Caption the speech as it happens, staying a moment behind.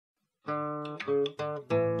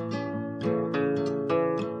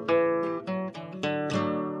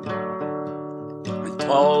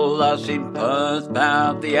Told us in Perth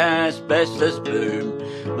about the asbestos boom,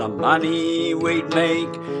 the money we'd make.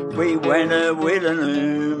 We went to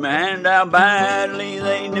Wittenoom, and how badly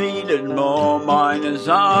they needed more miners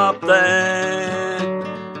up there.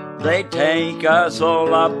 They take us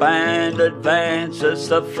all up and advance us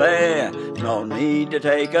the fare. No need to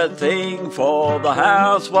take a thing, for the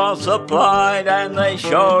house was supplied. And they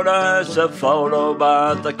showed us a photo,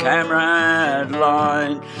 but the camera had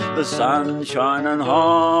lied. The sun shining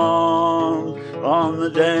on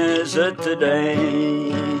the desert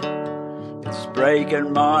today. It's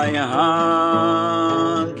breaking my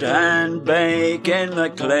heart and baking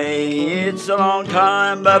the clay. It's a long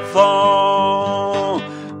time before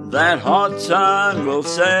that hot sun will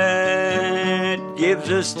set. Gives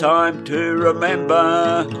us time to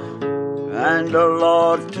remember and a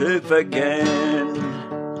lot to forget.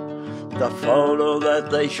 The photo that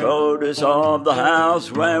they showed us of the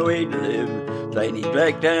house where we lived, they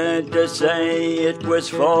neglected to say it was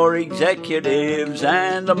for executives,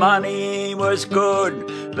 and the money was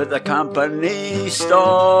good, but the company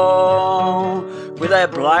stole. With their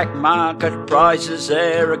black market prices,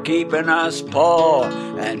 they're keeping us poor,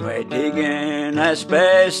 and we're digging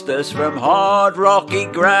asbestos from hard rocky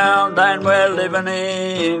ground, and we're living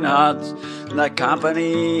in huts in the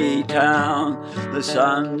company town. The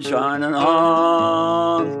sun shining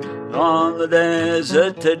on the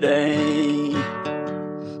desert today.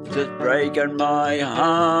 Just breaking my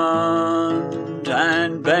heart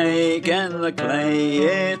and baking the clay.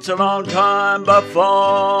 It's a long time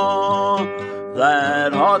before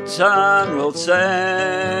that hot sun will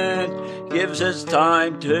set. Gives us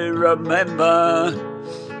time to remember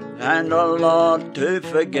and a lot to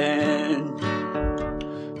forget.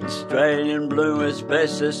 Australian blue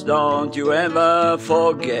asbestos, don't you ever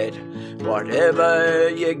forget. Whatever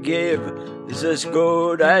you give is as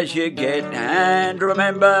good as you get. And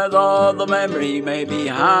remember, though the memory may be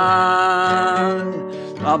hard,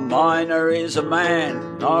 a miner is a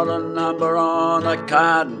man, not a number on a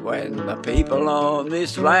card. When the people on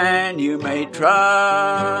this land you may trust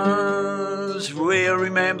will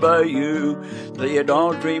remember you, though you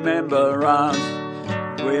don't remember us.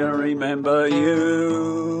 We'll remember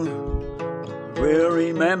you. We'll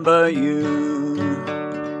remember you.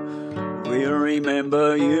 We'll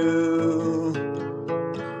remember you.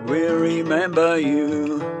 We'll remember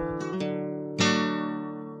you.